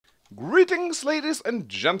Greetings, ladies and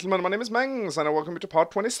gentlemen, my name is Magnus, and I welcome you to part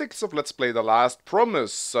 26 of Let's Play The Last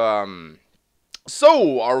Promise.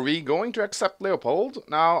 So, are we going to accept Leopold?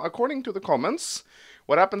 Now, according to the comments,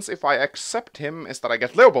 what happens if I accept him is that I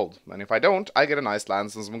get Leopold, and if I don't, I get a nice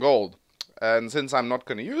lance and some gold. And since I'm not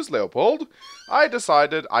going to use Leopold, I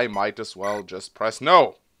decided I might as well just press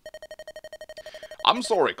no. I'm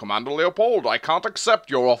sorry, Commander Leopold, I can't accept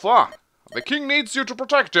your offer. The king needs you to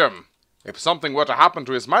protect him. If something were to happen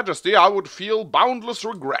to His Majesty, I would feel boundless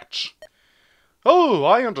regret. Oh,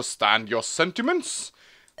 I understand your sentiments.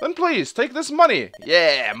 Then please, take this money.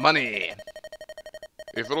 Yeah, money.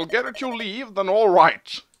 If it'll get you leave, then all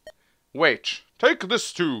right. Wait, take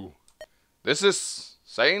this too. This is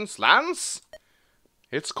Saint's Lance?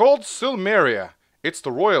 It's called Silmeria. It's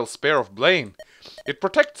the royal spear of Blaine. It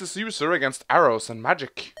protects its user against arrows and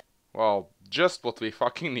magic. Well, just what we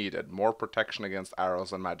fucking needed. More protection against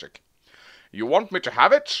arrows and magic. You want me to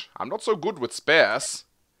have it? I'm not so good with spares.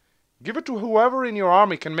 Give it to whoever in your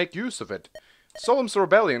army can make use of it. Solemn's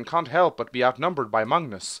rebellion can't help but be outnumbered by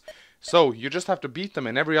Magnus, so you just have to beat them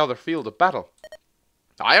in every other field of battle.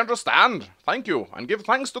 I understand. Thank you, and give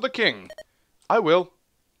thanks to the king. I will.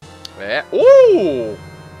 Oh!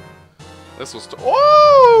 This was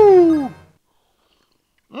oh!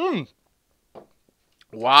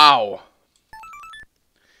 Wow.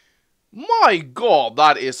 My god,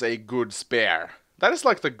 that is a good spear. That is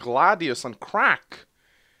like the Gladius on crack.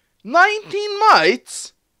 19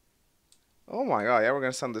 mites? Oh my god, yeah, we're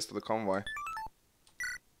gonna send this to the convoy.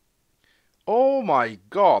 Oh my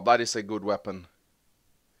god, that is a good weapon.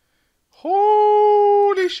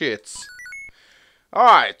 Holy shit.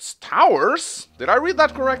 Alright, towers. Did I read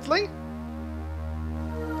that correctly?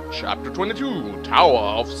 Chapter 22,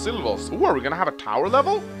 Tower of Silvers. Ooh, are we gonna have a tower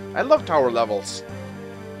level? I love tower levels.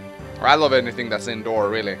 I love anything that's indoor,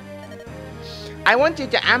 really. I want you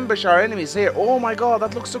to ambush our enemies here. Oh my god,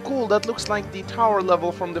 that looks so cool. That looks like the tower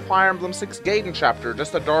level from the Fire Emblem 6 Gaiden chapter,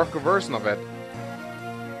 just a darker version of it.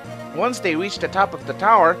 Once they reach the top of the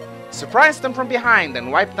tower, surprise them from behind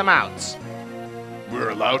and wipe them out. We're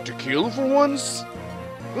allowed to kill for once?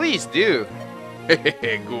 Please do.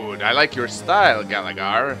 Hehehe, good. I like your style,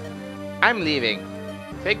 Gallagher. I'm leaving.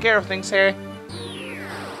 Take care of things here.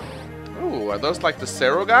 Ooh, are those like the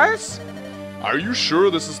Zero guys? Are you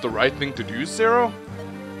sure this is the right thing to do, Zero?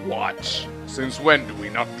 What? Since when do we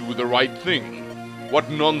not do the right thing? What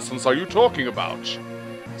nonsense are you talking about?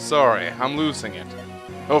 Sorry, I'm losing it.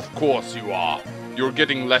 Of course you are. You're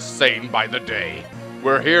getting less sane by the day.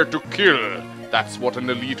 We're here to kill. That's what an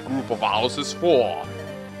elite group of ours is for.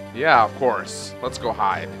 Yeah, of course. Let's go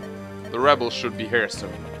hide. The rebels should be here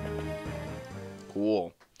soon.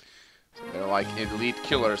 Cool. They're like elite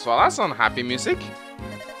killers. Well, that's unhappy music.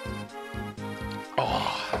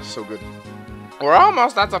 Oh, so good. We're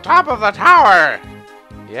almost at the top of the tower!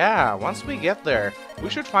 Yeah, once we get there, we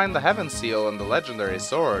should find the Heaven Seal and the legendary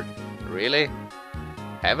sword. Really?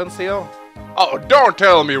 Heaven Seal? Oh, don't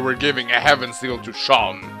tell me we're giving a Heaven Seal to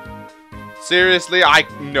Shon. Seriously,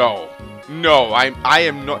 no. No, I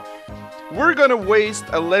am not. We're gonna waste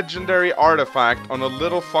a legendary artifact on a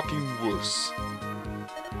little fucking wuss.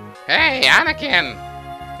 Hey, Anakin!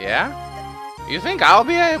 Yeah? You think I'll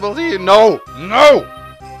be able to... No! No!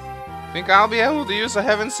 Think I'll be able to use a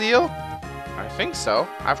Heaven Seal? I think so.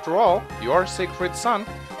 After all, you're Siegfried's son.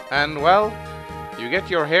 And, well, you get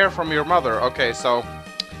your hair from your mother. Okay, so...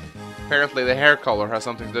 apparently the hair color has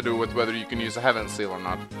something to do with whether you can use a Heaven Seal or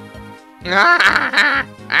not.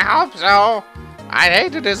 I hope so. I'd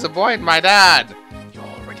hate to disappoint my dad. You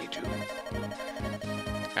already do.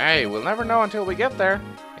 Hey, we'll never know until we get there.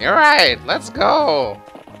 You're right, let's go!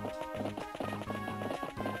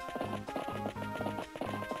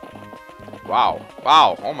 Wow,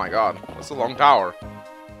 wow, oh my god, that's a long tower.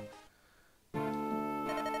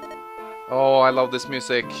 Oh, I love this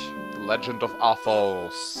music. The Legend of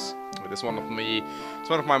Athos. It is one of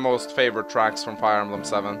my most favorite tracks from Fire Emblem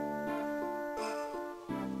 7.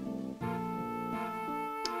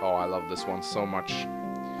 Oh, I love this one so much.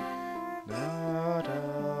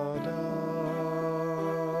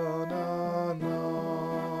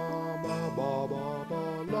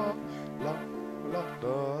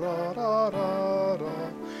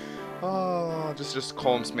 Oh, just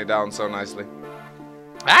calms me down so nicely.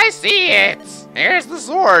 I see it! Here's the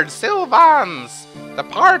sword, Sylvan's, the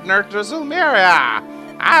partner to Zulmeria.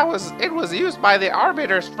 It was used by the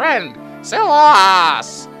Arbiter's friend,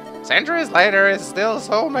 Silas. Centuries later, it's still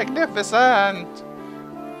so magnificent.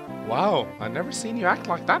 Wow, I've never seen you act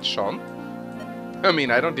like that, Shon. I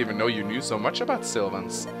mean, I don't even know you knew so much about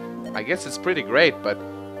Sylvan's. I guess it's pretty great, but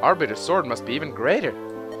Arbiter's sword must be even greater.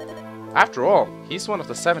 After all, he's one of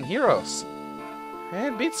the 7 heroes.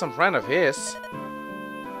 And beat some friend of his.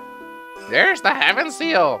 There's the Heaven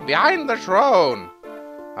Seal, behind the throne.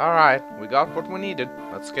 Alright, we got what we needed.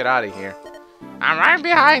 Let's get out of here. I'm right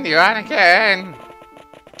behind you, Anakin.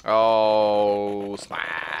 Oh,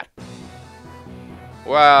 snap.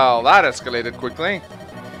 Well, that escalated quickly.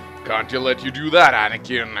 Can't you let you do that,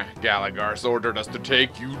 Anakin? Gallagher's ordered us to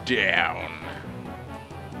take you down.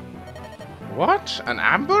 What? An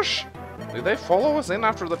ambush? Did they follow us in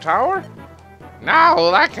after the tower? No,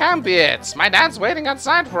 that can't be it. My dad's waiting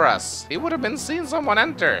outside for us. He would have been seeing someone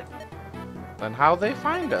enter. Then how'd they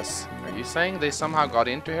find us? Are you saying they somehow got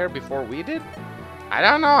into here before we did? I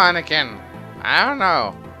don't know, Anakin. I don't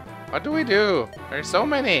know. What do we do? There's so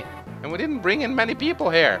many, and we didn't bring in many people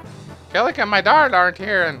here. Kellic and my dad aren't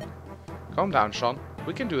here, and... Calm down, Shon.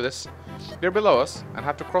 We can do this. They're below us, and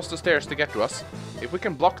have to cross the stairs to get to us. If we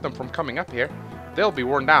can block them from coming up here, they'll be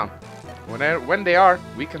worn down. When they are,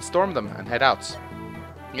 we can storm them and head out.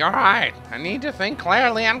 You're right. I need to think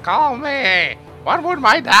clearly and calmly. What would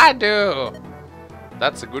my dad do?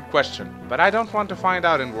 That's a good question, but I don't want to find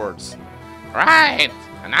out in words. Right.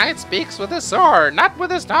 A knight speaks with his sword, not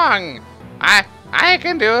with his tongue. I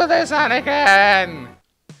can do this, Anakin.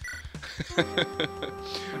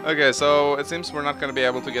 Okay, so it seems we're not going to be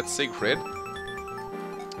able to get Siegfried.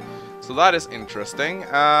 So that is interesting.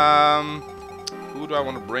 Who do I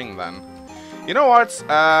want to bring then? You know what?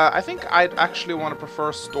 I think I'd actually want to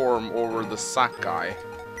prefer Storm over the Sack guy.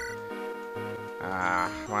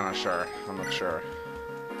 I'm not sure. I'm not sure.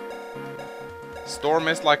 Storm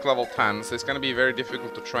is like level 10, so it's going to be very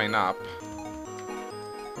difficult to train up.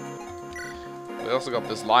 We also got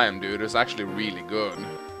this Lion dude who's actually really good.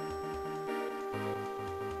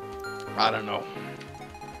 I don't know.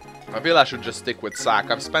 I feel I should just stick with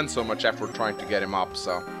Sack. I've spent so much effort trying to get him up,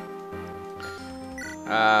 so...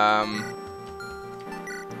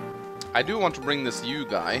 I do want to bring this you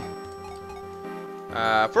guy.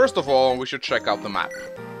 First of all, we should check out the map.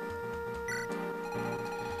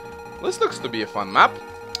 This looks to be a fun map.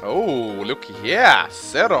 Oh, look here,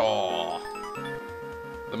 Zero.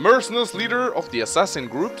 The mercenary leader of the assassin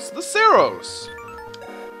groups, the Zeros.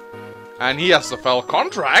 And he has a fell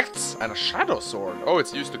contract and a shadow sword. Oh,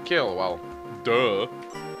 it's used to kill. Well, duh.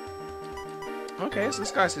 Okay, so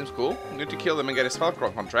this guy seems cool. We need to kill him and get his spell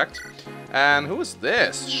contract. And who is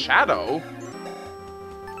this? Shadow?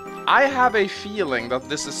 I have a feeling that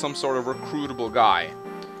this is some sort of recruitable guy.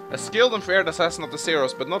 A skilled and feared assassin of the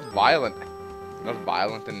Zeros, but not violent. Not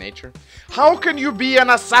violent in nature. How can you be an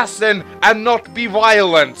assassin and not be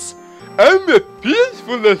violent? I'm a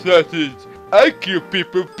peaceful assassin. I kill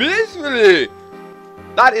people peacefully.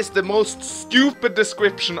 That is the most stupid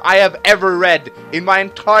description I have ever read in my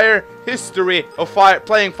entire history of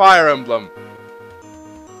playing Fire Emblem.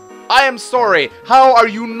 I am sorry, how are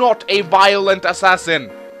you not a violent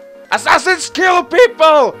assassin? Assassins kill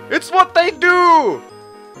people! It's what they do!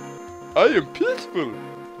 I am peaceful.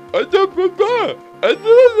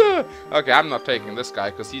 Okay, I'm not taking this guy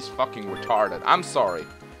because he's fucking retarded. I'm sorry.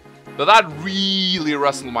 But that really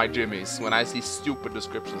wrestled my jimmies when I see stupid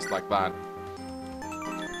descriptions like that.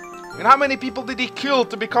 And how many people did he kill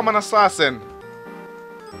to become an assassin?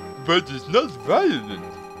 But it's not violent.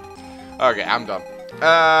 Okay, I'm done.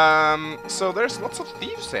 So there's lots of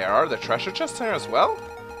thieves here. Are there treasure chests here as well?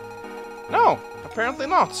 No, apparently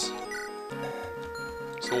not.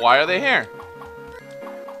 So why are they here?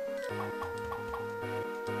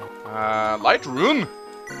 Light rune?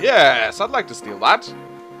 Yes, I'd like to steal that.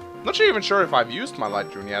 Not even sure if I've used my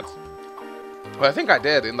light rune yet. Well, I think I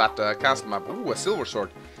did in that castle map. Ooh, a silver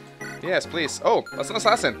sword. Yes, please. Oh, that's an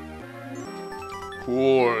assassin.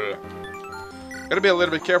 Cool. Gotta be a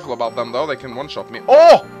little bit careful about them, though. They can one-shot me.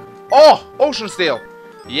 Oh! Oh! Ocean steel!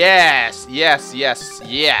 Yes! Yes, yes,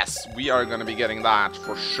 yes! We are gonna be getting that,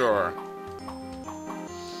 for sure.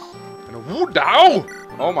 And a Wu-Dao!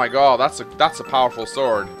 Oh my god, that's a powerful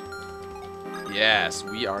sword. Yes,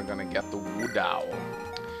 we are gonna get the Wu-Dao.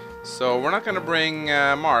 So, we're not gonna bring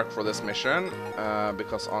Mark for this mission,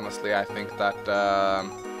 because honestly, I think that...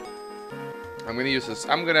 I'm gonna use this.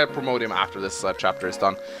 I'm gonna promote him after this chapter is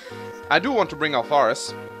done. I do want to bring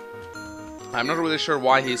Alfaris. I'm not really sure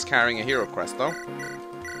why he's carrying a hero crest though.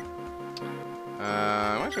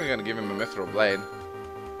 I'm actually gonna give him a mithril blade.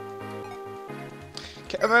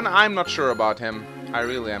 Kevin, I'm not sure about him. I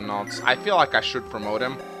really am not. I feel like I should promote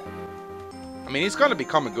him. I mean, he's gonna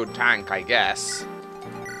become a good tank, I guess.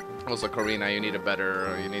 Also, Karina, you need a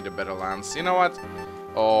better lance. You know what?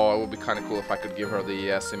 Oh, it would be kind of cool if I could give her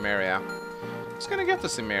the Cimmeria. Who's gonna get the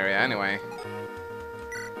Cimmeria anyway?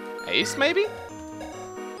 Ace, maybe?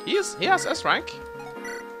 He has S rank.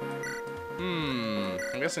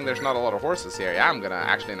 I'm guessing there's not a lot of horses here. Yeah, I'm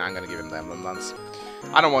gonna give him the emblem lance.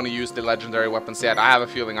 I don't want to use the legendary weapons yet. I have a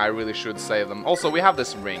feeling I really should save them. Also, we have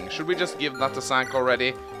this ring. Should we just give that to Sank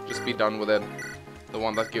already? Just be done with it. The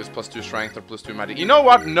one that gives +2 strength or +2 magic. You know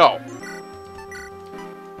what? No!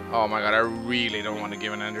 Oh my god, I really don't want to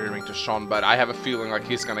give an energy ring to Shon, but I have a feeling like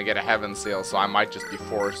he's gonna get a heaven seal, so I might just be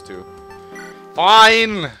forced to.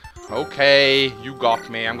 Fine! Okay, you got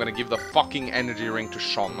me. I'm gonna give the fucking energy ring to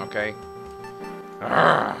Shon, okay?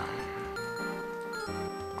 Urgh.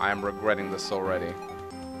 I am regretting this already.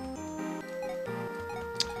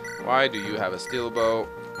 Why do you have a steel bow?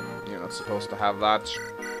 You're not supposed to have that.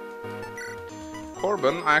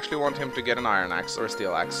 Corbin, I actually want him to get an iron axe or a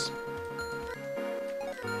steel axe.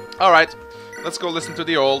 Alright, let's go listen to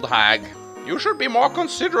the old hag. You should be more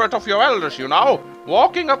considerate of your elders, you know.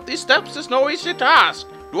 Walking up these steps is no easy task.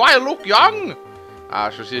 Do I look young?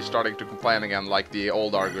 So she's starting to complain again like the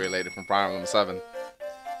old Argury lady from Fire Emblem 7.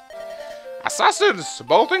 Assassins,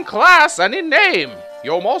 both in class and in name.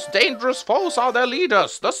 Your most dangerous foes are their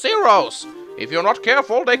leaders, the Zeros. If you're not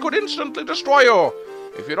careful, they could instantly destroy you.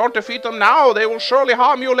 If you don't defeat them now, they will surely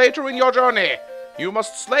harm you later in your journey. You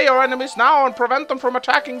must slay your enemies now and prevent them from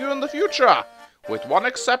attacking you in the future. With one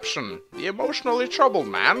exception, the emotionally troubled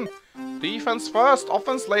man. Defense first,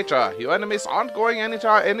 offense later. Your enemies aren't going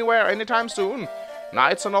anywhere anytime soon.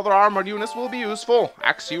 Knights and other armored units will be useful.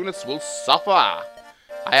 Axe units will suffer.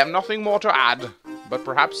 I have nothing more to add, but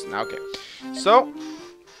perhaps... Okay. So,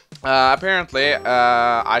 apparently,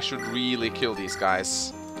 I should really kill these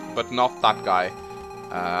guys, but not that guy.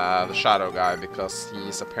 The shadow guy, because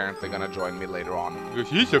he's apparently gonna join me later on. Because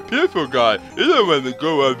he's a peaceful guy. He don't want to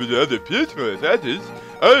go out with the other peaceful assassins.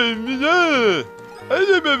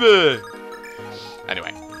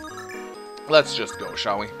 Anyway, let's just go,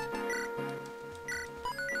 shall we?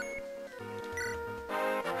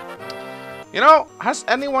 You know, has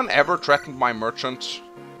anyone ever threatened my merchant?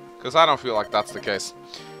 Because I don't feel like that's the case.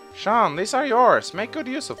 Shon, these are yours. Make good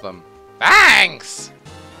use of them. Thanks!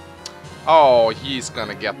 Oh, he's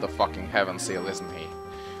gonna get the fucking heaven seal, isn't he?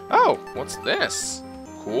 Oh, what's this?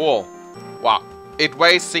 Cool. Wow, it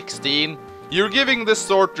weighs 16. You're giving this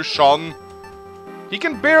sword to Shon. He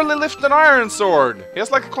can barely lift an iron sword. He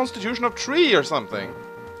has like a constitution of 3 or something.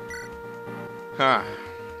 Huh.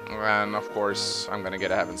 And of course, I'm gonna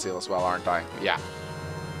get a heaven seal as well, aren't I? Yeah.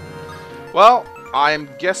 Well, I'm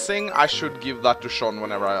guessing I should give that to Shon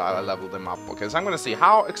whenever I level them up. Okay, so I'm gonna see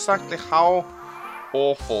how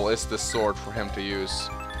awful is this sword for him to use.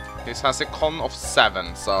 He has a con of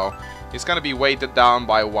 7, so he's gonna be weighted down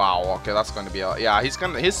by WoW. Okay, that's gonna be a, yeah.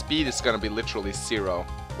 His speed is gonna be literally 0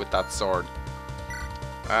 with that sword.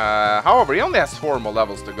 However, he only has 4 more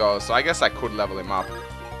levels to go, so I guess I could level him up.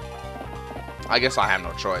 I guess I have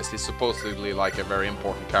no choice. He's supposedly like a very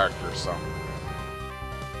important character, so.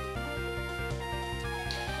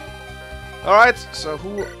 Alright, so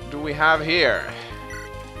who do we have here?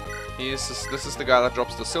 This is the guy that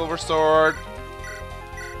drops the silver sword.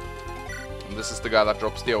 And this is the guy that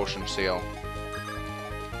drops the ocean seal.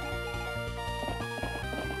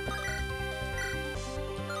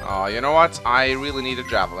 Oh, you know what? I really need a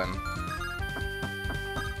javelin.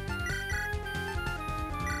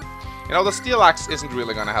 You know, the steel axe isn't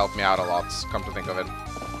really gonna help me out a lot, come to think of it.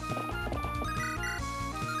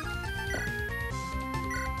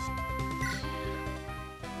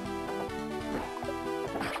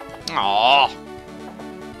 Aww.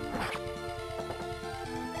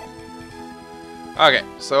 Okay,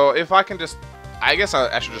 so if I can just... I guess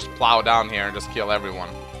I should just plow down here and just kill everyone.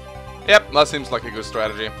 Yep, that seems like a good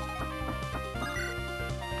strategy.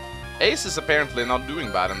 Ace is apparently not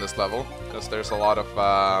doing bad in this level, because there's a lot of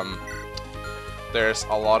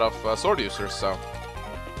sword users, so.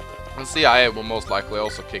 And CIA will most likely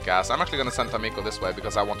also kick ass. I'm actually gonna send Tamiko this way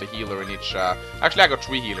because I want a healer in each. Actually, I got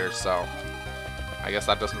 3 healers, so I guess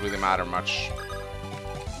that doesn't really matter much.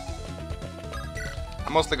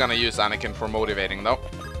 I'm mostly gonna use Anakin for motivating, though.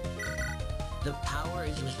 The power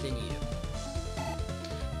is within you.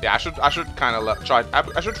 Yeah, I should kind of try.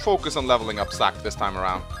 I should focus on leveling up Zack this time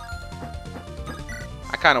around.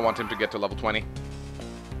 I kind of want him to get to level 20.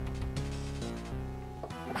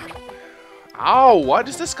 Ow! Why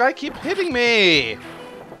does this guy keep hitting me?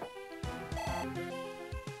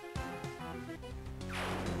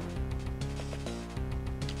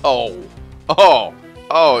 Oh! Oh!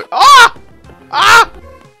 Oh! Ah! Ah!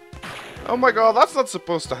 Oh my god, that's not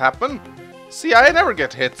supposed to happen. See, I never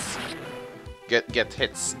get hits.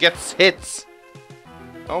 Gets hits.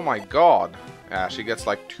 Oh my god. Yeah, she gets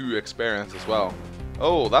like 2 experience as well.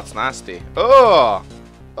 Oh, that's nasty. Oh!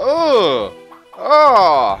 Oh!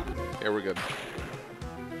 Oh! Here we're good.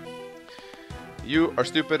 You are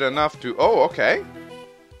stupid enough to... Oh, okay.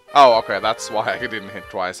 Oh, okay, that's why I didn't hit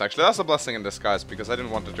twice. Actually, that's a blessing in disguise, because I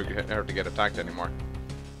didn't want her to get attacked anymore.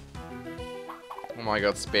 Oh my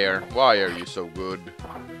god, Spare. Why are you so good?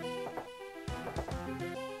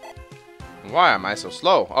 Why am I so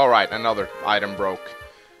slow? Alright, another item broke.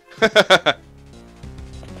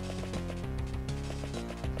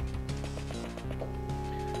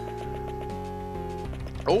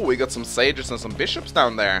 Oh, we got some sages and some bishops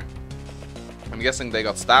down there. I'm guessing they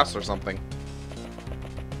got staffs or something.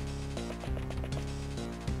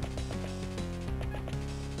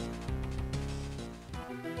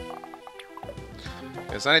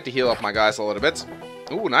 Yes, I need to heal up my guys a little bit.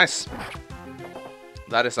 Ooh, nice.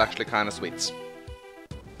 That is actually kind of sweet.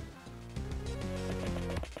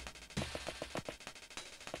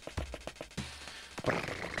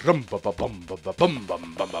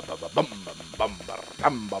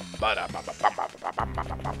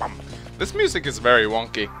 This music is very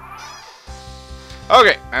wonky.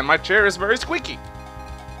 Okay, and my chair is very squeaky.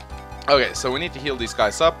 Okay, so we need to heal these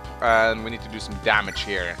guys up, and we need to do some damage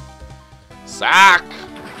here. Sack!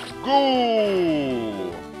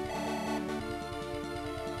 Go!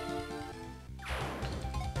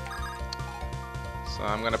 So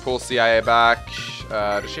I'm gonna pull CIA back.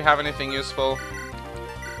 Does she have anything useful?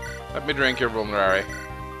 Let me drink your vulnerary.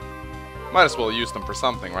 Might as well use them for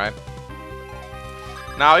something, right?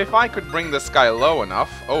 Now, if I could bring this guy low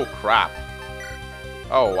enough... Oh, crap.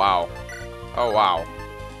 Oh, wow. Oh, wow.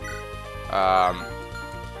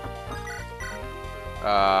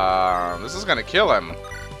 This is gonna kill him.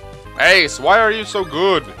 Ace, why are you so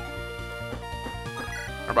good?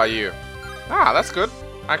 How about you? Ah, that's good.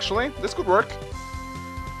 Actually, this could work.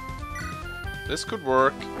 This could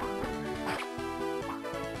work.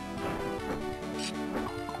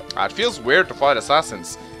 It feels weird to fight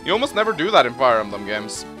assassins. You almost never do that in Fire Emblem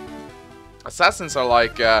games. Assassins are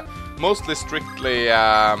like mostly strictly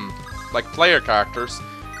like player characters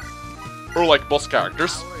or like boss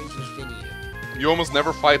characters. You almost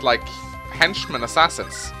never fight like henchmen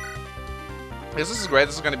assassins. Yes, this is great.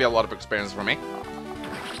 This is going to be a lot of experience for me.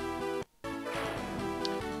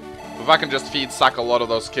 If I can just feed Zack a lot of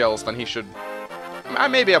those kills, then he should... I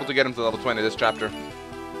may be able to get him to level 20 this chapter.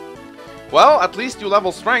 Well, at least you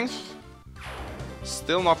level strength.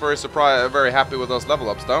 Still not very happy with those level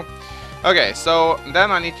ups, though. Okay, so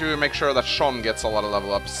then I need to make sure that Shon gets a lot of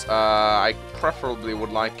level ups. I preferably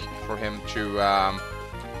would like for him to...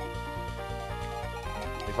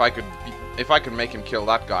 If I could make him kill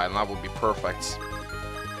that guy, then that would be perfect.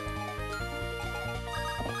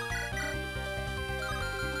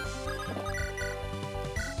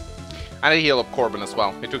 And I heal up Corbin as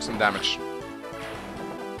well. He took some damage.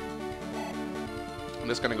 I'm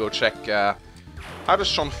just gonna go check how does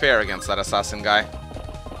Shon fare against that assassin guy?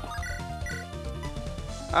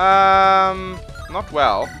 Not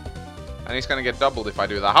well. And he's gonna get doubled if I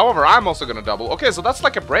do that. However, I'm also gonna double. Okay, so that's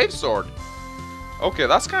like a brave sword. Okay,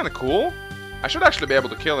 that's kind of cool. I should actually be able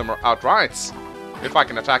to kill him outright if I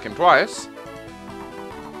can attack him twice.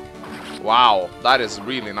 Wow, that is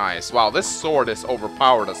really nice. Wow, this sword is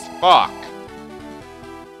overpowered as fuck.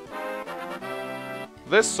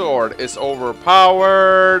 This sword is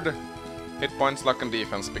overpowered. Hit points, luck, and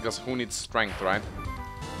defense, because who needs strength, right?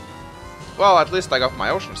 Well, at least I got my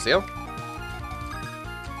ocean seal.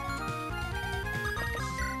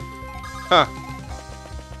 Huh.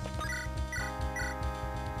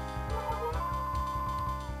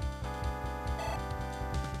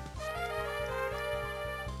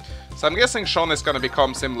 So I'm guessing Shon is gonna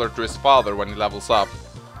become similar to his father when he levels up.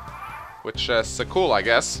 Which is cool, I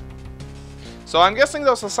guess. So I'm guessing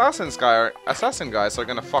those assassin guys are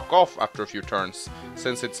gonna fuck off after a few turns.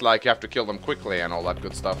 Since it's like you have to kill them quickly and all that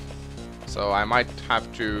good stuff. So I might have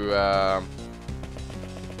to...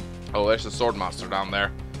 Oh, there's the Swordmaster down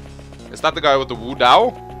there. Is that the guy with the Wu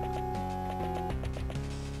Dao?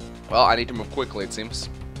 Well, I need to move quickly, it seems.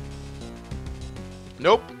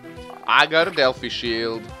 Nope. I got a Delphi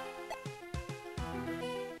shield.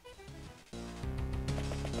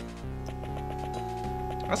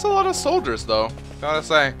 That's a lot of soldiers, though, gotta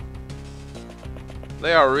say.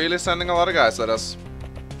 They are really sending a lot of guys at us.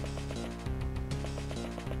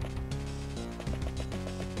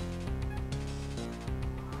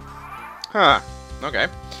 Huh, okay.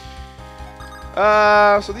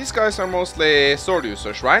 So these guys are mostly sword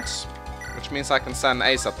users, right? Which means I can send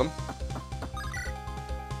Ace at them.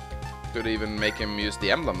 Could even make him use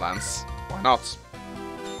the emblem lance. Why not?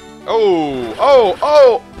 Oh! Oh!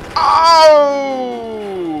 Oh! Oh!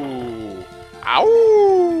 Ow!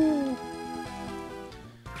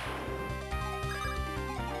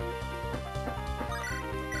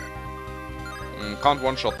 Can't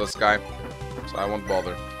one-shot this guy, so I won't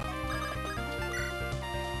bother.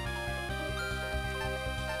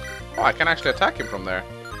 Oh, I can actually attack him from there.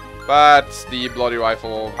 But the bloody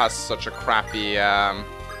rifle has such a crappy,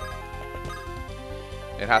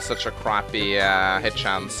 it has such a crappy hit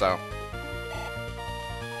chance, so...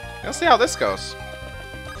 Let's see how this goes.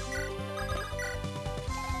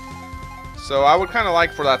 So I would kind of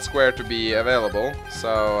like for that square to be available.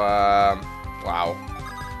 So, wow.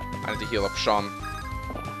 I need to heal up Shon.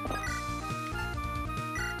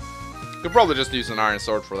 Could probably just use an iron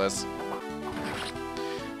sword for this.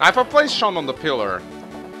 Now, if I place Shon on the pillar,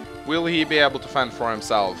 will he be able to fend for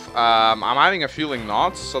himself? I'm having a feeling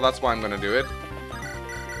not, so that's why I'm going to do it.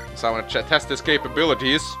 So I want to test his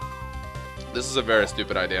capabilities. This is a very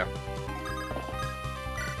stupid idea.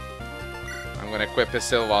 I'm going to equip his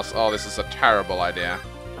Silvas. Oh, this is a terrible idea.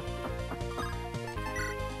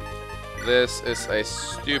 This is a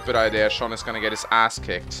stupid idea. Shon is going to get his ass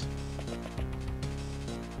kicked.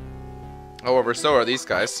 However, so are these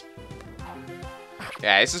guys.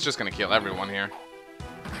 Yeah, this is just going to kill everyone here.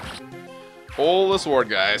 All the sword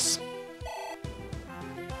guys.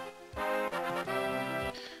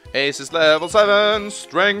 Ace is level 7,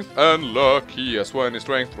 strength and luck. He has 20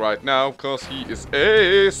 strength right now, cause he is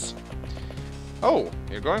Ace. Oh,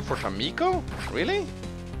 you're going for Tamiko? Really?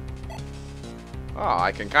 Oh,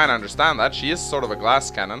 I can kinda understand that. She is sort of a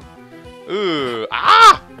glass cannon. Ooh,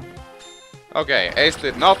 ah! Okay, Ace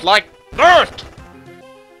did not like that!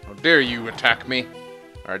 How dare you attack me?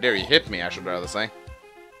 Or dare you hit me, I should rather say.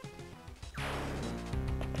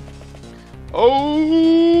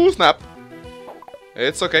 Oh, snap.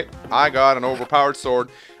 It's okay. I got an overpowered sword.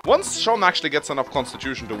 Once Shon actually gets enough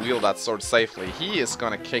constitution to wield that sword safely, he is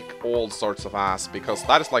gonna kick all sorts of ass, because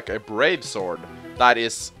that is like a brave sword that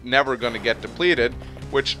is never gonna get depleted,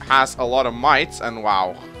 which has a lot of might, and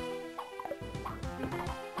wow.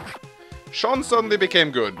 Shon suddenly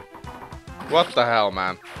became good. What the hell,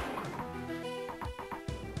 man?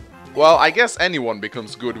 Well, I guess anyone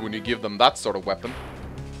becomes good when you give them that sort of weapon.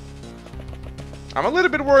 I'm a little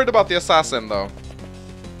bit worried about the assassin, though.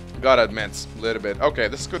 Gotta admit, a little bit. Okay,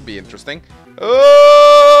 this could be interesting.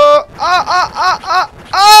 Oh.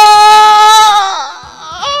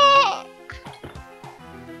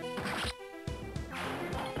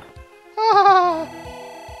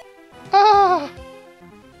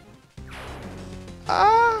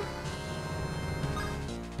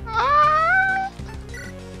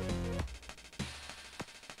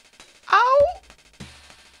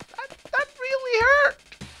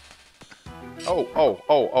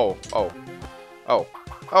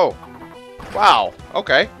 Wow.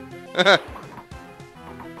 Okay.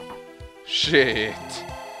 Shit.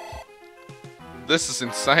 This is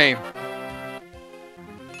insane.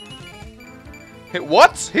 Hit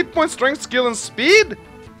what? Hit point, strength, skill, and speed?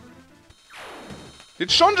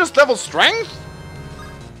 Did Shon just level strength?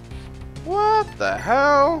 What the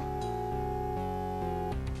hell?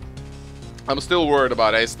 I'm still worried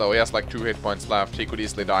about Ace, though. He has like 2 hit points left. He could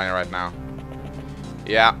easily die right now.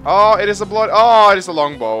 Yeah. Oh, it is a blood. Oh, it is a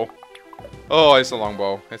longbow. Oh, it's a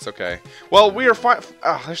longbow. It's okay. Well, we are fine.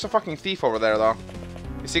 There's a fucking thief over there, though.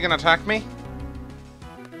 Is he gonna attack me?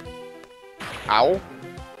 Ow.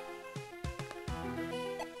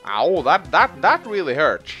 Ow, that really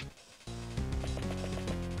hurt.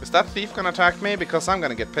 Is that thief gonna attack me? Because I'm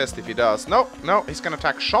gonna get pissed if he does. No, he's gonna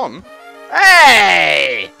attack Shon.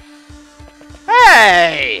 Hey!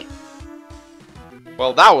 Hey!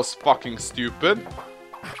 Well, that was fucking stupid.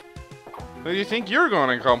 What do you think you're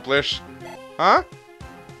gonna accomplish? Huh?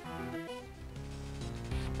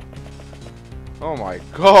 Oh my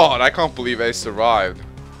god, I can't believe Ace survived.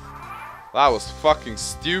 That was fucking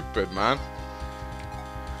stupid, man.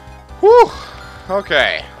 Whew!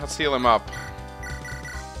 Okay, let's heal him up.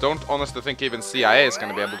 Don't honestly think even CIA is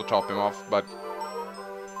gonna be able to top him off, but...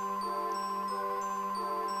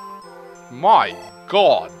 My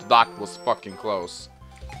god, that was fucking close.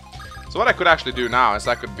 So what I could actually do now is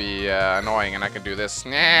I could be annoying and I could do this.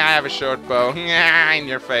 Nah, I have a short bow. Nah, in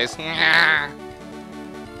your face. Nah.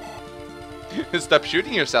 Stop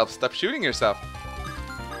shooting yourself. Stop shooting yourself.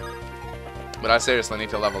 But I seriously need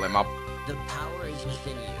to level him up. The power is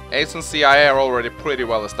within you. Ace and CIA are already pretty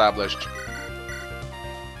well established.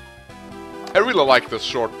 I really like this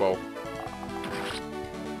short bow.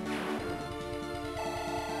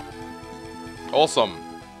 Awesome.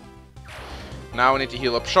 Now we need to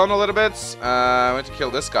heal up Shon a little bit. We need to kill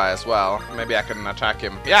this guy as well. Maybe I can attack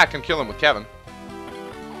him. Yeah, I can kill him with Kevin.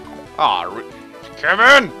 Ah,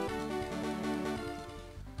 Kevin!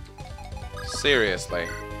 Seriously.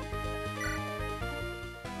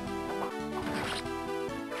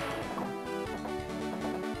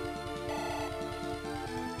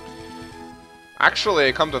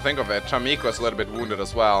 Actually, come to think of it, Tamiko is a little bit wounded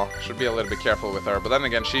as well. Should be a little bit careful with her. But then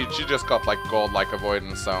again, she just got like gold-like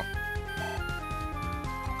avoidance, so...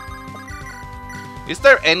 Is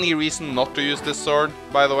there any reason not to use this sword,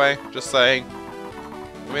 by the way? Just saying.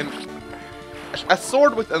 I mean, a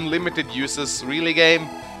sword with unlimited uses, really, game?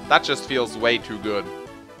 That just feels way too good.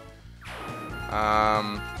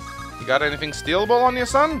 You got anything stealable on you,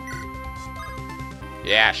 son?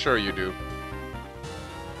 Yeah, sure you do.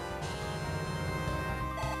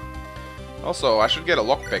 Also, I should get a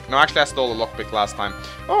lockpick. No, actually I stole a lockpick last time.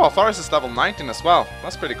 Oh, Alfaris is level 19 as well.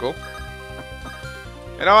 That's pretty cool.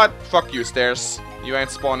 You know what? Fuck you, stairs. You ain't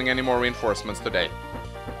spawning any more reinforcements today.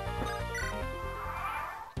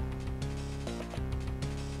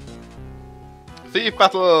 Thief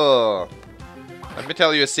battle! Let me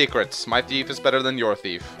tell you a secret. My thief is better than your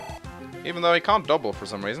thief. Even though he can't double for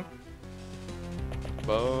some reason.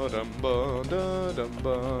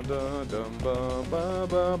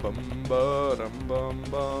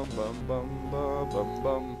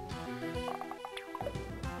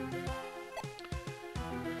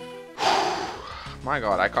 My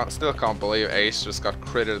god, I still can't believe Ace just got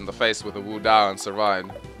critted in the face with a Wu Dao and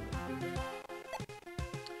survived.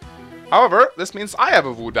 However, this means I have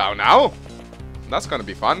a Wu Dao now. That's gonna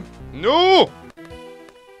be fun. No!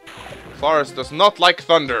 Forest does not like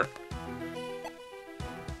thunder.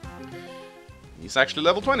 He's actually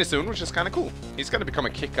level 20 soon, which is kind of cool. He's gonna become a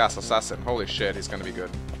kick-ass assassin. Holy shit, he's gonna be good.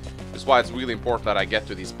 That's why it's really important that I get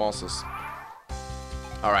to these bosses.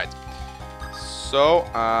 Alright. So,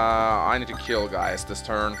 I need to kill guys this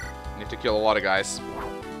turn. I need to kill a lot of guys.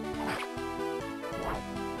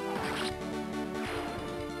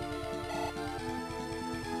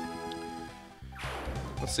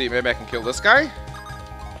 Let's see, maybe I can kill this guy.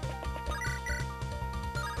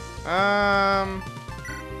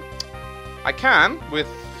 I can, with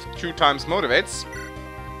 2 times motivates.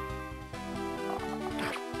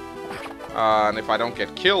 And if I don't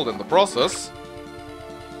get killed in the process...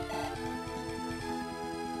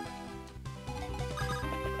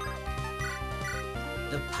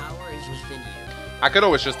 The power is within you. I could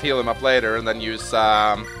always just heal him up later and then use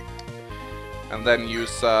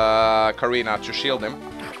Karina to shield him.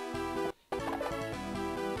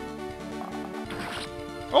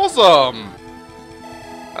 Awesome!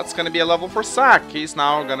 That's gonna be a level for Zack. He's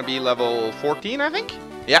now gonna be level 14, I think?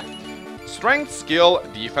 Yeah. Strength, skill,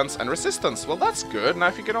 defense, and resistance. Well, that's good. Now,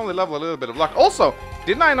 if you can only level a little bit of luck. Also,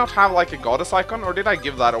 didn't I not have, like, a goddess icon? Or did I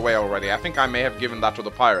give that away already? I think I may have given that to the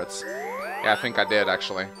pirates. Yeah, I think I did,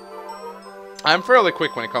 actually. I'm fairly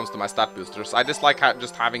quick when it comes to my stat boosters. I just like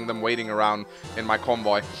just having them waiting around in my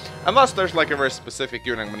convoy. Unless there's like a very specific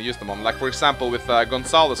unit I'm going to use them on. Like for example with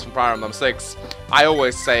Gonzalez from Fire Emblem 6. I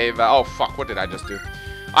always save... oh fuck, what did I just do?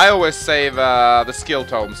 I always save the skill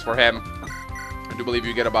tomes for him. I do believe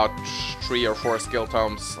you get about 3 or 4 skill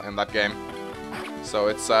tomes in that game. So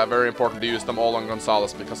it's very important to use them all on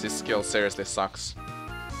Gonzalez because his skill seriously sucks.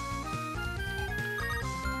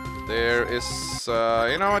 There is,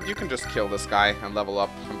 you know what, you can just kill this guy and level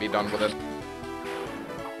up and be done with it.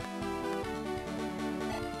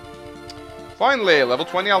 Finally, level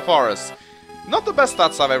 20 Alfaris. Not the best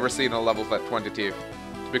stats I've ever seen in a level 20 thief,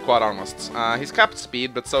 to be quite honest. He's capped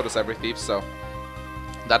speed, but so does every thief, so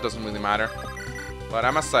that doesn't really matter. But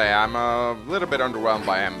I must say, I'm a little bit underwhelmed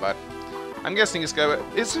by him, but I'm guessing his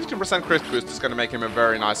 15% crit boost is going to make him a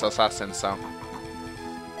very nice assassin, so...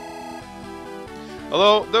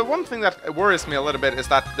 Although, the one thing that worries me a little bit is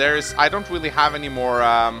that I don't really have any more,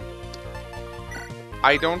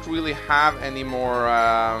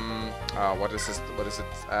 what is it?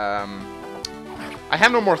 I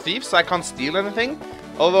have no more thieves, so I can't steal anything.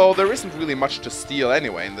 Although, there isn't really much to steal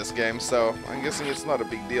anyway in this game, so I'm guessing it's not a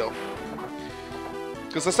big deal.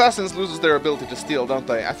 Because assassins loses their ability to steal, don't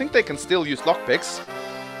they? I think they can still use lockpicks.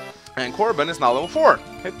 And Corbin is now level 4.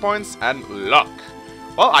 Hit points and luck.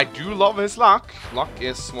 Well, I do love his luck. Luck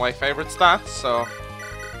is my favorite stat, so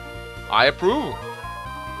I approve.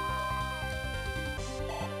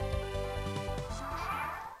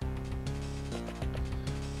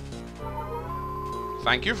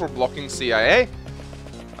 Thank you for blocking CIA.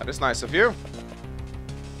 That is nice of you.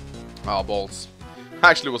 Oh, balls.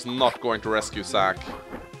 I actually was not going to rescue Zack.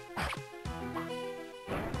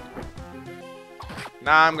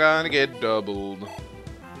 Now I'm gonna get doubled.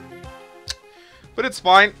 But it's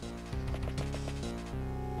fine.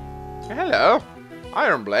 Hello,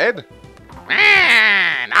 Iron Blade.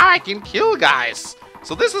 Man, now I can kill guys.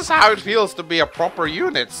 So this is how it feels to be a proper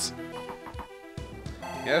unit.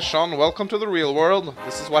 Yes, Shon, welcome to the real world.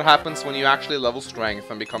 This is what happens when you actually level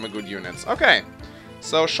strength and become a good unit. Okay,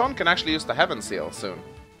 so Shon can actually use the Heaven Seal soon.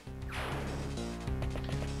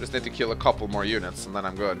 Just need to kill a couple more units and then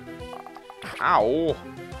I'm good. Ow!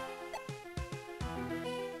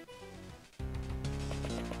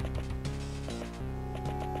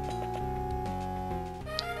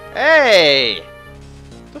 Hey!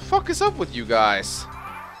 The fuck is up with you guys?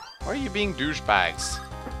 Why are you being douchebags?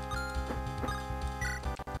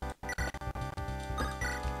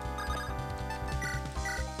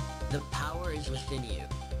 The power is within you.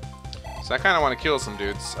 So I kind of want to kill some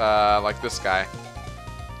dudes, like this guy.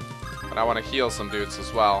 But I want to heal some dudes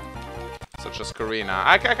as well. Such as Karina.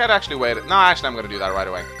 I could actually wait. No, actually I'm going to do that right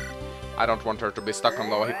away. I don't want her to be stuck on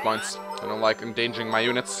low hit points. I don't like endangering my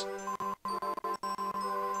units.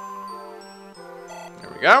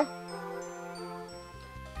 There we go.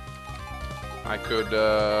 I could,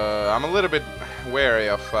 I'm a little bit wary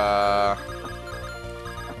of,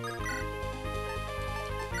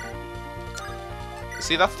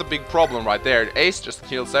 see, that's the big problem right there. Ace just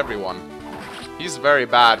kills everyone. He's very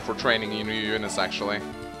bad for training new units, actually.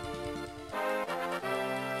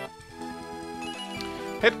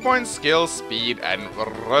 Hit points, skill, speed, and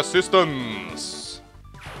resistance.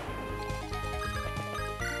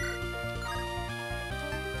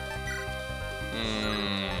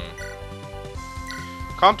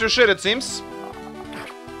 Can't do shit, it seems.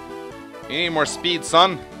 You need more speed,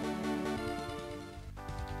 son.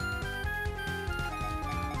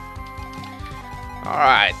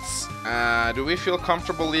 Alright. Do we feel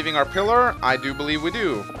comfortable leaving our pillar? I do believe we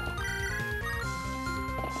do.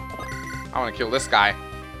 I want to kill this guy.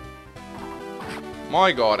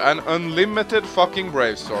 My god, an unlimited fucking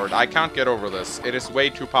brave sword. I can't get over this. It is way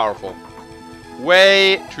too powerful.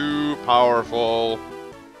 Way too powerful.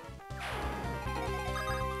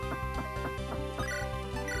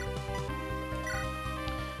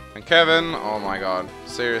 And Kevin, oh my god.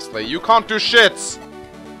 Seriously, you can't do shit!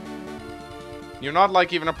 You're not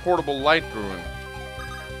like even a portable light rune.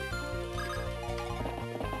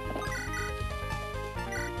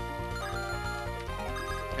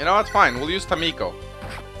 You know, it's fine. We'll use Tamiko.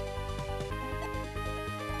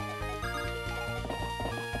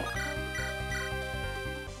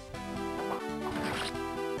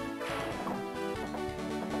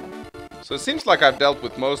 So it seems like I've dealt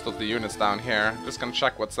with most of the units down here. Just gonna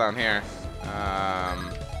check what's down here.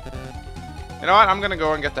 You know what? I'm gonna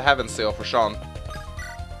go and get the Heaven Seal for Shon.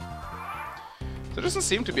 There doesn't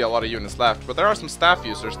seem to be a lot of units left, but there are some staff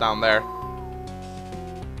users down there.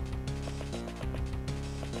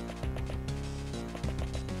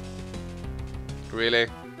 Really?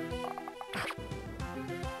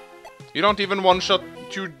 You don't even one-shot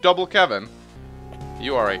two double Kevin?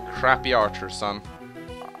 You are a crappy archer, son.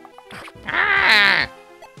 Ah!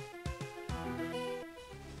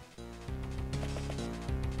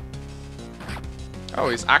 Oh,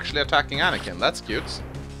 he's actually attacking Anakin. That's cute.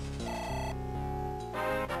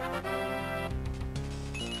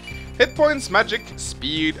 Hit points, magic,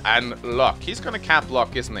 speed, and luck. He's gonna cap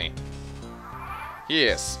luck, isn't he? He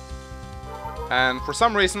is. And for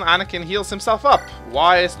some reason, Anakin heals himself up.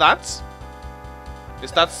 Why is that?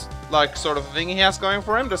 Is that, like, sort of thing he has going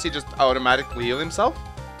for him? Does he just automatically heal himself?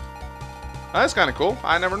 That's kind of cool.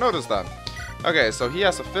 I never noticed that. Okay, so he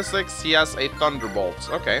has a physics, he has a thunderbolt.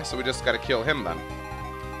 Okay, so we just gotta kill him then.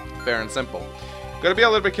 Fair and simple. Gotta be a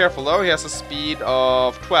little bit careful though. He has a speed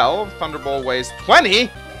of 12. Thunderbolt weighs 20?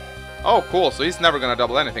 Oh, cool. So he's never gonna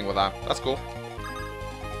double anything with that. That's cool.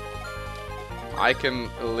 I can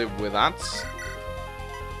live with that.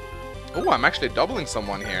 Oh, I'm actually doubling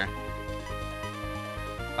someone here.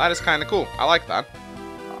 That is kind of cool. I like that.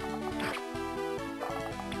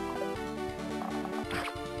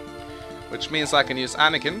 Which means I can use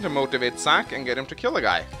Anakin to motivate Zack and get him to kill a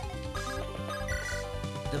guy.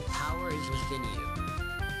 The power is within you.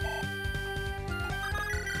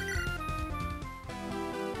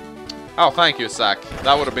 Oh, thank you, Zack.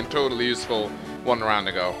 That would have been totally useful one round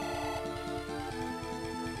ago.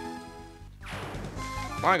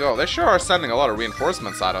 My god, they sure are sending a lot of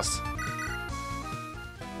reinforcements at us.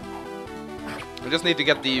 We just need to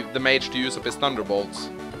get the mage to use up his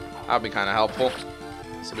thunderbolts. That would be kind of helpful.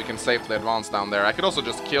 So we can safely advance down there. I could also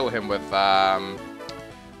just kill him with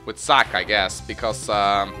Zack, I guess, because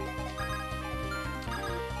oh,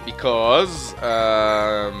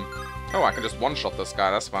 I can just one-shot this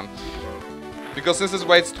guy. That's fun. Because since his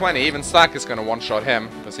weight's 20, even Zack is gonna one-shot him,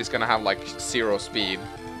 because he's gonna have like 0 speed.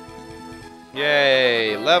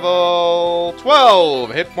 Yay! Level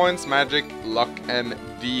 12! Hit points, magic, luck, and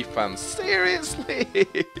defense. Seriously?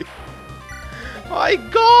 My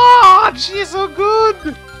god! She's so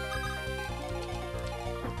good!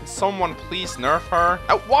 Someone please nerf her.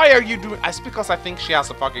 Why are you doing... It's because I think she has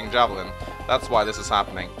a fucking javelin. That's why this is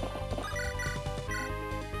happening.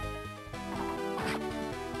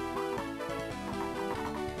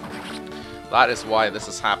 That is why this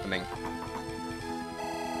is happening.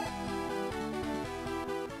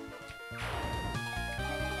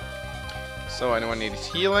 So anyone needs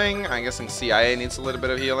healing? I'm guessing CIA needs a little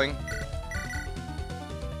bit of healing.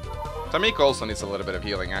 Tamika also needs a little bit of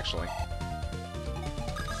healing, actually.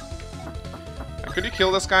 Could you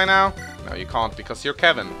kill this guy now? No, you can't, because you're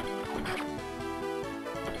Kevin.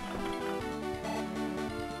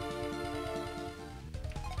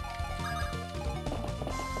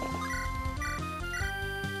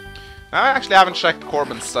 I actually haven't checked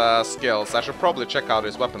Corbin's skills. I should probably check out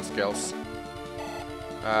his weapon skills.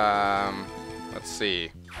 Let's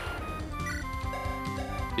see.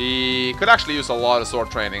 He could actually use a lot of sword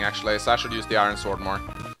training, actually, so I should use the iron sword more.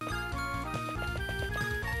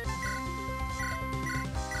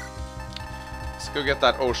 Let's go get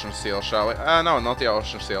that ocean seal, shall we? No, not the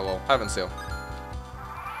ocean seal, well, heaven seal.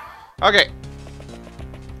 Okay.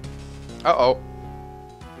 Uh-oh.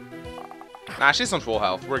 Nah, she's on full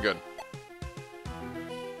health. We're good.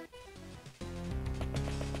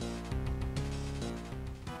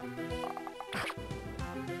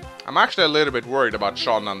 I'm actually a little bit worried about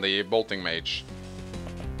Shon and the bolting mage.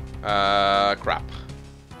 Crap.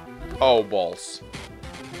 Oh, balls.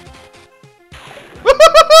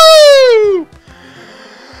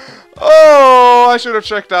 Oh, I should have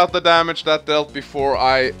checked out the damage that dealt before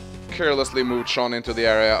I carelessly moved Shon into the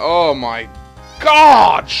area. Oh my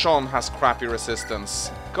god! Shon has crappy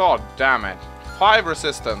resistance. God damn it. 5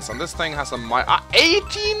 resistance, and this thing has a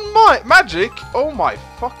 18 magic! Oh my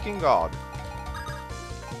fucking god.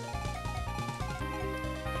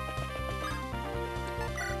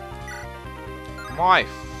 My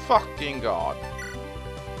fucking god.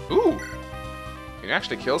 Ooh. Can you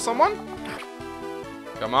actually kill someone?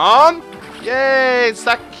 Come on! Yay!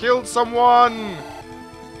 Zack killed someone!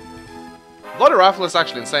 Bloody Rifle is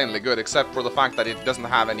actually insanely good, except for the fact that it doesn't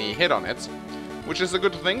have any hit on it. Which is a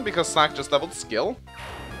good thing, because Zack just leveled skill.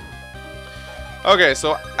 Okay,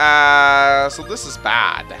 so this is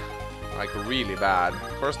bad. Like, really bad.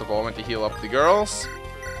 First of all, I want to heal up the girls.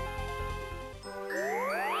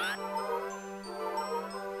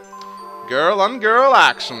 Girl on girl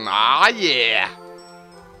action. Ah, yeah!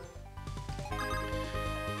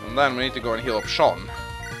 And then we need to go and heal up Shon.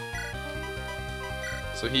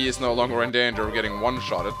 So he is no longer in danger of getting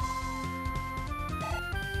one-shotted.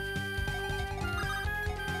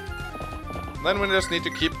 Then we just need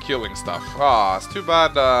to keep killing stuff. Ah, it's too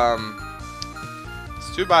bad,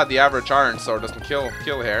 it's too bad the average iron sword doesn't kill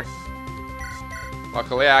here.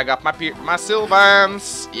 Luckily, I got my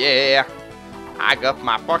Sylvans. Yeah! I got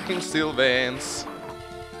my fucking Sylvans.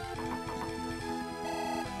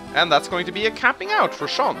 And that's going to be a capping out for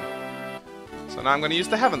Shon. So now I'm going to use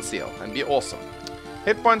the Heaven Seal and be awesome.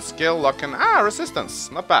 Hit point, skill, luck, and resistance.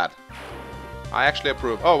 Not bad. I actually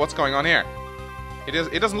approve. Oh, what's going on here?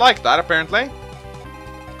 It doesn't like that, apparently.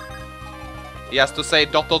 He has to say ...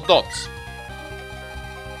 That's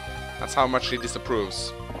how much he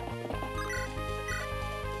disapproves.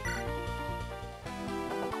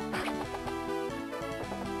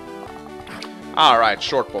 Alright,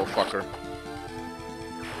 short bow fucker.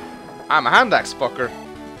 I'm a hand axe fucker.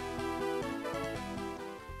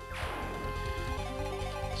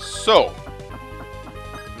 So,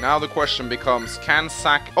 now the question becomes, can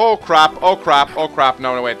Zack... Oh crap, oh crap, oh crap.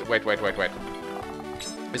 No, wait.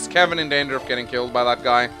 Is Kevin in danger of getting killed by that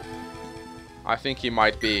guy? I think he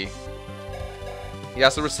might be. He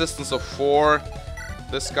has a resistance of 4.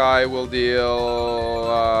 This guy will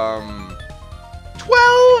deal...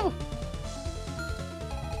 12!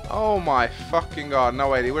 Oh my fucking god. No,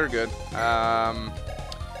 wait, we're good.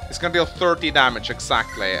 It's gonna deal 30 damage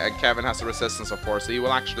exactly, and Kevin has a resistance of 4, so he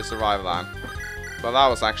will actually survive that. But that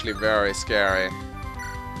was actually very scary.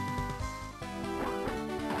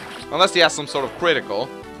 Unless he has some sort of critical.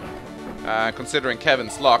 Considering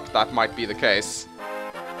Kevin's luck, that might be the case.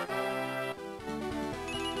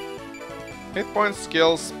 Hit points,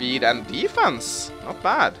 skill, speed, and defense. Not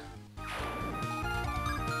bad.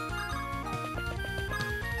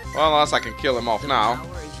 Well, unless I can kill him off now.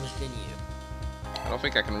 I don't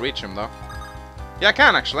think I can reach him, though. Yeah, I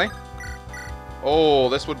can, actually. Oh,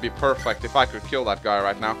 this would be perfect if I could kill that guy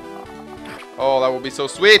right now. Oh, that would be so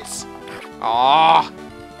sweet! Ah!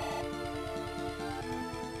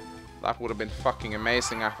 That would have been fucking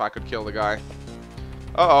amazing if I could kill the guy.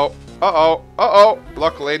 Uh-oh. Uh-oh. Uh-oh.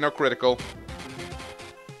 Luckily, no critical.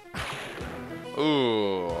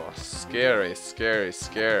 Ooh. Scary, scary,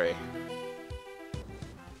 scary.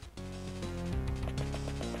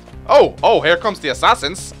 Oh! Oh, here comes the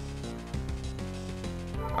assassins!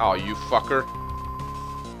 Oh, you fucker.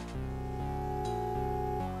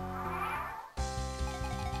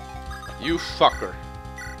 You fucker.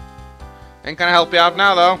 Ain't gonna help you out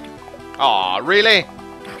now, though. Aw, really?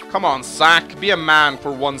 Come on, Zack. Be a man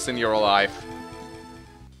for once in your life.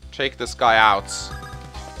 Take this guy out.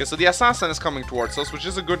 Okay, so the assassin is coming towards us, which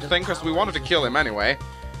is a good thing, because we wanted to kill him anyway.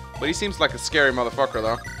 But he seems like a scary motherfucker,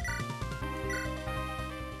 though.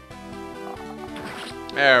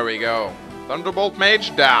 There we go. Thunderbolt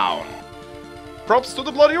Mage down. Props to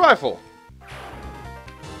the bloody rifle.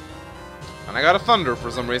 And I got a thunder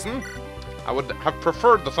for some reason. I would have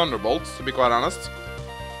preferred the Thunderbolt, to be quite honest.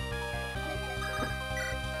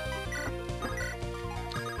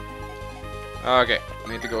 Okay, I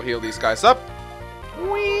need to go heal these guys up.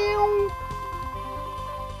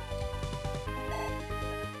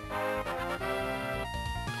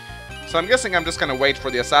 So I'm guessing I'm just gonna wait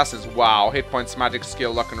for the assassins. Wow, hit points, magic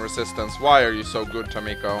skill, luck, and resistance. Why are you so good,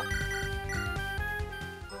 Tamiko?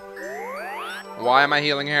 Why am I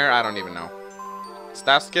healing here? I don't even know.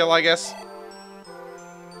 Staff skill, I guess.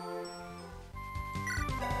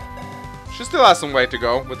 She still has some way to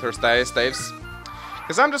go with her staves.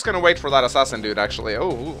 Because I'm just gonna wait for that assassin dude, actually.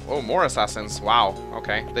 Oh, more assassins. Wow,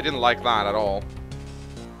 okay. They didn't like that at all.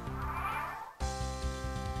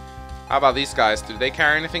 How about these guys? Do they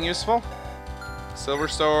carry anything useful? Silver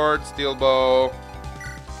sword, steel bow,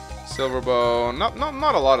 silver bow. Not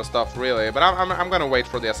a lot of stuff, really. But I'm gonna wait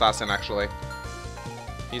for the assassin, actually.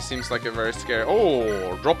 He seems like a very scary...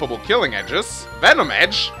 Oh, droppable killing edges. Venom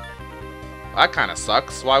edge? That kind of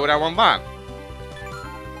sucks. Why would I want that?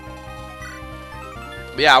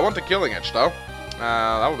 But yeah, I want the killing edge, though.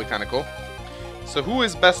 That would be kind of cool. So who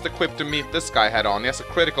is best equipped to meet this guy head on? He has a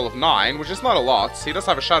critical of 9, which is not a lot. He does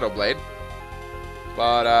have a Shadow Blade.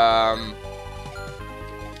 But, I'm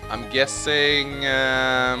guessing...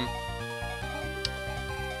 I'm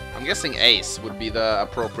guessing Ace would be the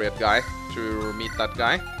appropriate guy to meet that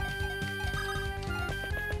guy.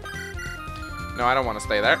 No, I don't want to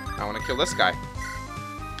stay there. I want to kill this guy.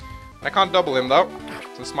 I can't double him, though.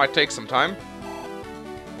 This might take some time.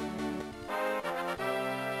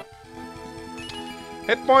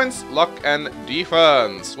 Hit points, luck, and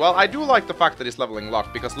defense. Well, I do like the fact that he's leveling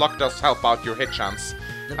luck, because luck does help out your hit chance.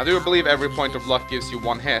 I do believe every point of luck gives you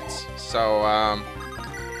 1 hit, so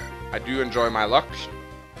I do enjoy my luck.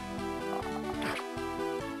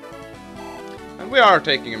 And we are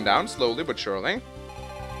taking him down, slowly but surely.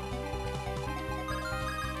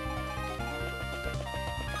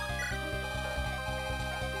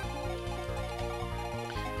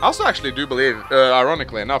 I also actually do believe,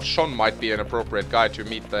 ironically enough, Shon might be an appropriate guy to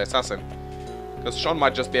meet the assassin. Because Shon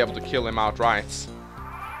might just be able to kill him outright.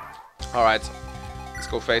 Alright, let's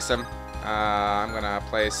go face him. I'm gonna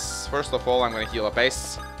place... First of all, I'm gonna heal up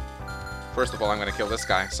Ace. First of all, I'm gonna kill this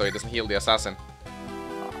guy, so he doesn't heal the assassin.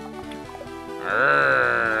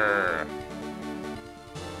 Arrgh.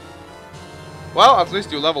 Well, at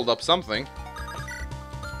least you leveled up something.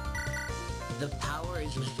 The power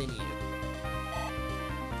is within you.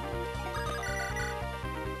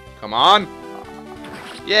 Come on!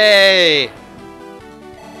 Yay!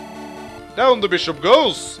 Down the bishop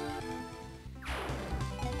goes!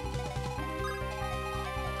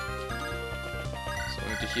 So we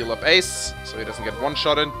need to heal up Ace, so he doesn't get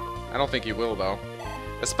one-shotted. I don't think he will, though.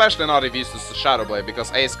 Especially not if he uses the Shadow Blade,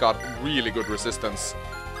 because Ace got really good resistance.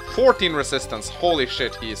 14 resistance, holy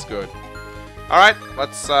shit, he is good. Alright,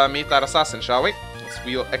 let's meet that assassin, shall we?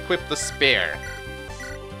 We'll equip the spear.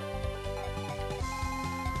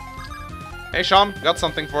 Hey, Shon, got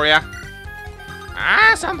something for ya.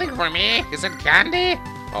 Ah, something for me? Is it candy?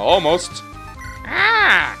 Almost.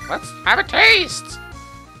 Ah, let's have a taste.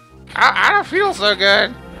 I don't feel so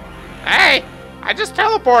good. Hey, I just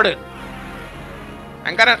teleported.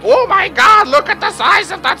 I'm gonna... Oh my god, look at the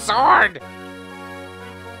size of that sword.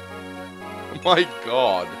 My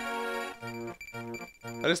god.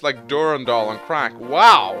 That is like Durandal on crack.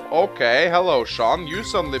 Wow, okay, hello, Shon. You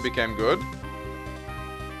suddenly became good.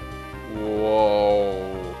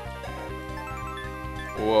 Whoa.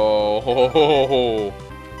 Whoa.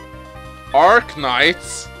 Arc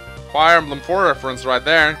Knights. Fire Emblem 4 reference right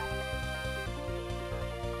there.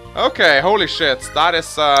 Okay, holy shit. That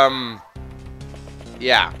is,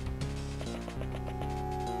 yeah.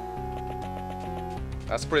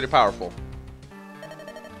 That's pretty powerful.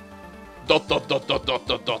 Dot dot dot dot dot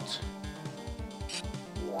dot dot.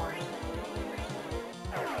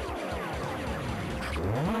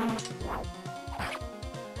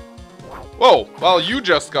 Whoa, well, you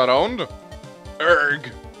just got owned.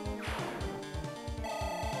 Erg.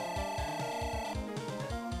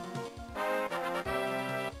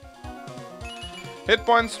 Hit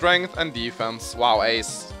point, strength, and defense. Wow,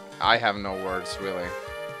 Ace. I have no words, really.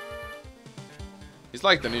 He's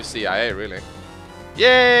like the new CIA, really.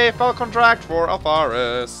 Yay! Fell contract for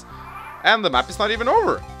Alfaris. And the map is not even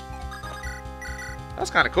over. That's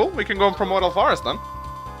kind of cool. We can go and promote Alfaris then.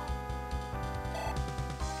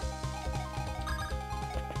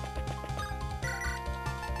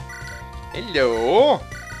 Hello.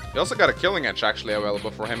 We also got a killing edge actually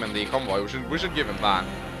available for him in the convoy. We should give him that.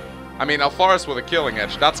 I mean, Alfaris with a killing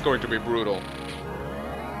edge, that's going to be brutal.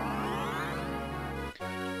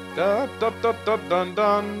 Da, da, da, da, dun,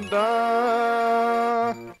 dun,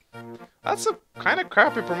 da. That's a kind of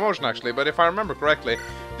crappy promotion actually, but if I remember correctly,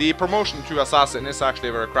 the promotion to Assassin is actually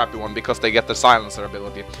a very crappy one because they get the silencer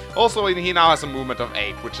ability. Also, he now has a movement of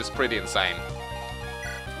 8, which is pretty insane.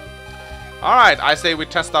 Alright, I say we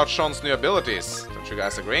test out Shon's new abilities. Don't you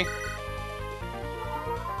guys agree?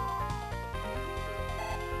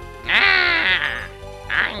 Ah,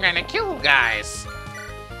 I'm gonna kill guys.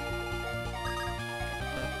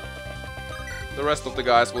 The rest of the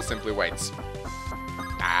guys will simply wait.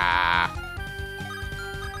 Ah.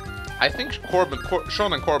 I think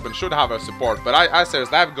Shon and Corbin should have a support, but I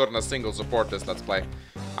seriously haven't gotten a single support this Let's Play.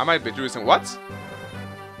 I might be doing some... What?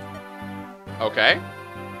 Okay.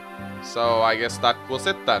 So I guess that was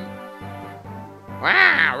it then.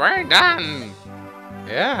 Wow, we're done.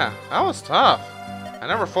 Yeah, that was tough. I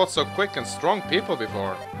never fought so quick and strong people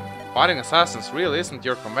before. Fighting assassins really isn't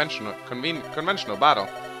your conventional battle.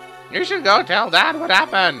 You should go tell Dad what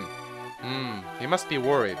happened. He must be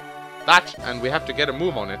worried. That, and we have to get a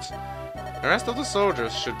move on it. The rest of the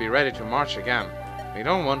soldiers should be ready to march again. We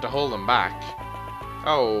don't want to hold them back.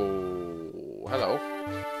 Oh, hello.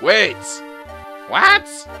 Wait! What?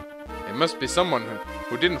 It must be someone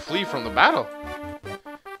who didn't flee from the battle.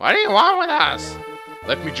 What do you want with us?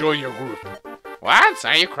 Let me join your group. What?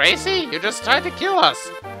 Are you crazy? You just tried to kill us.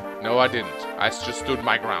 No, I didn't. I just stood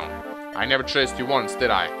my ground. I never chased you once, did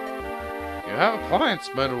I? You have a point,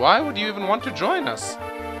 but why would you even want to join us?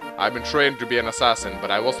 I've been trained to be an assassin,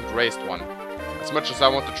 but I wasn't raised one. As much as I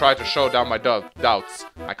want to try to show down my doubts,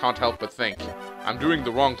 I can't help but think. I'm doing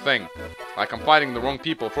the wrong thing. Like I'm fighting the wrong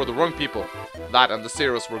people for the wrong people. That and the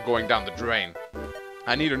Zeros were going down the drain.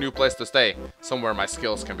 I need a new place to stay, somewhere my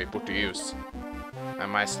skills can be put to use.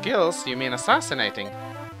 And my skills? You mean assassinating?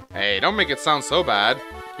 Hey, don't make it sound so bad.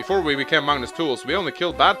 Before we became Magnus tools, we only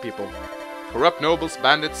killed bad people. Corrupt nobles,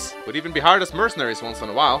 bandits, would even be hired as mercenaries once in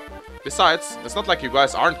a while. Besides, it's not like you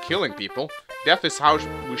guys aren't killing people. Death is how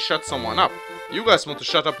we shut someone up. You guys want to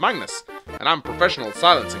shut up Magnus, and I'm professional at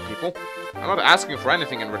silencing people. I'm not asking for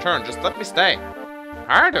anything in return, just let me stay.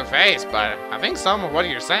 Hard to face, but I think some of what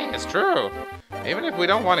you're saying is true. Even if we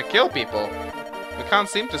don't want to kill people, we can't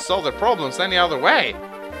seem to solve their problems any other way.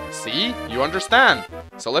 See? You understand.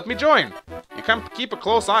 So let me join. You can keep a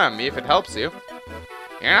close eye on me if it helps you.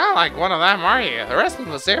 You're not like one of them, are you? The rest of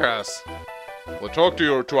the Zeros. We'll talk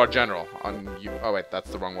to our general on you. Oh wait,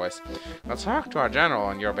 that's the wrong voice. We'll talk to our general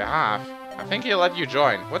on your behalf. I think he'll let you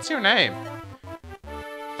join. What's your name?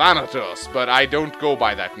 Thanatos, but I don't go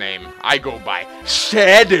by that name. I go by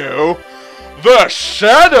Shadow. The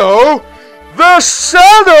Shadow. The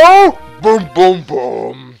Shadow. Boom, boom,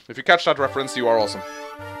 boom. If you catch that reference, you are awesome.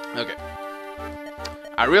 Okay.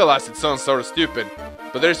 I realize it sounds sort of stupid,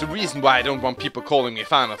 but there's a reason why I don't want people calling me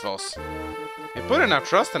Thanatos. You put enough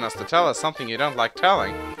trust in us to tell us something you don't like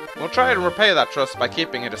telling. We'll try to repay that trust by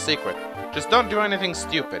keeping it a secret. Just don't do anything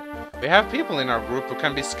stupid. We have people in our group who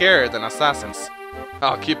can be scarier than assassins.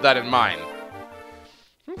 I'll keep that in mind.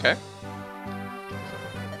 Okay.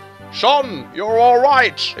 Shon, you're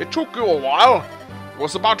alright. It took you a while. I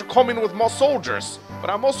was about to come in with more soldiers, but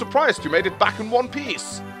I'm most surprised you made it back in one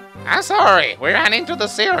piece. I'm sorry, we ran into the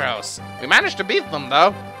Zeros. We managed to beat them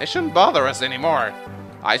though. They shouldn't bother us anymore.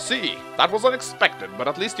 I see. That was unexpected, but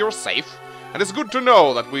at least you're safe. And it's good to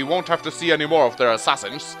know that we won't have to see any more of their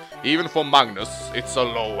assassins. Even for Magnus, it's a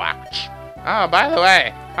low act. Oh, by the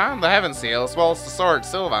way, found the Heaven Seal as well as the sword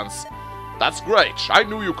Sylvans. That's great. I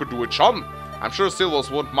knew you could do it, Shon. I'm sure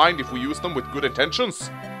Sylvans won't mind if we use them with good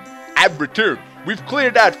intentions. I've returned. We've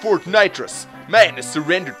cleared out Fort Nitrous. Magnus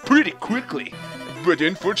surrendered pretty quickly. But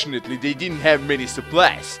unfortunately, they didn't have many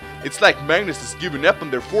supplies. It's like Magnus has given up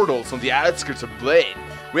on their fortholds on the outskirts of Blaine.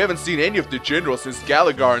 We haven't seen any of the generals since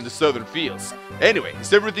Gallagher in the southern fields. Anyway,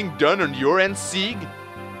 is everything done on your end, Sieg?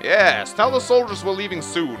 Yes, tell the soldiers we're leaving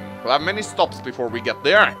soon. We'll have many stops before we get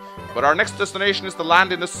there. But our next destination is the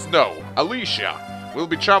land in the snow, Alicia. We'll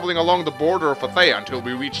be traveling along the border of Athea until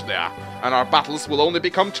we reach there. And our battles will only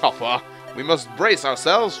become tougher. We must brace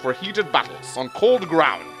ourselves for heated battles on cold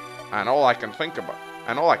ground. And all I can think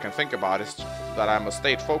about is that I must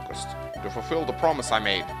stay focused to fulfill the promise I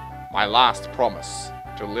made. My last promise.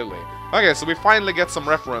 to Lily. Okay, so we finally get some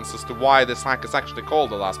references to why this hack is actually called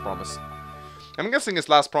The Last Promise. I'm guessing his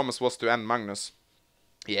last promise was to end Magnus.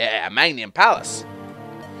 Yeah, Magnium Palace.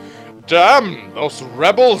 Damn, those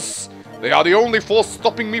rebels! They are the only force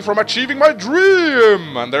stopping me from achieving my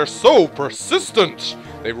dream! And they're so persistent!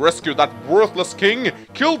 They rescued that worthless king,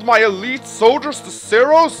 killed my elite soldiers, the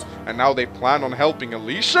Zeros, and now they plan on helping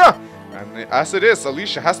Alicia? And as it is,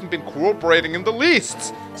 Alicia hasn't been cooperating in the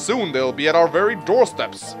least. Soon they'll be at our very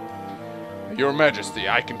doorsteps. Your Majesty,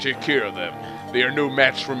 I can take care of them. They are no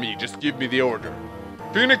match for me, just give me the order.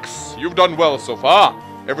 Phoenix, you've done well so far.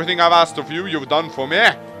 Everything I've asked of you, you've done for me.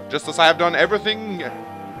 Just as I have done everything,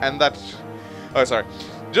 and that... Oh, sorry.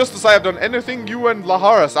 Just as I have done anything you and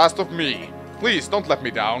Lahara's asked of me. Please, don't let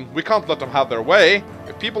me down. We can't let them have their way.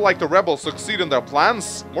 If people like the rebels succeed in their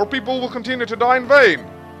plans, more people will continue to die in vain.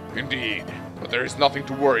 Indeed, but there is nothing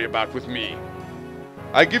to worry about with me.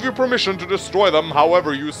 I give you permission to destroy them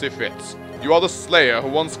however you see fit. You are the Slayer who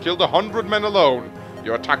once killed 100 men alone.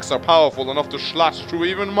 Your attacks are powerful enough to slash through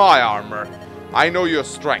even my armor. I know your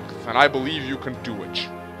strength, and I believe you can do it.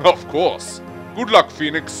 Of course. Good luck,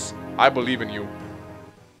 Phoenix. I believe in you.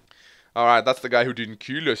 Alright, that's the guy who didn't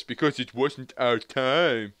kill us because it wasn't our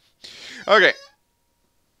time. Okay.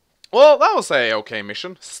 Well, that was a okay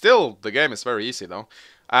mission. Still, the game is very easy though.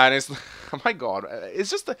 And it's, oh my god, it's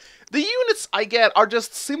just the units I get are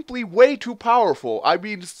just simply way too powerful. I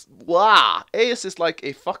mean, wow, Ace is like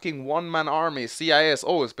a fucking one-man army. CIA has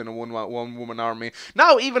always been a one-woman army.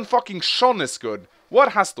 Now even fucking Shon is good.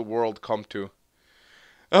 What has the world come to?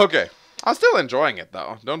 Okay, I'm still enjoying it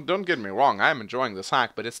though. Don't get me wrong, I'm enjoying this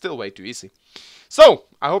hack, but it's still way too easy. So,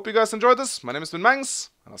 I hope you guys enjoyed this. My name has been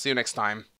Magnus, and I'll see you next time.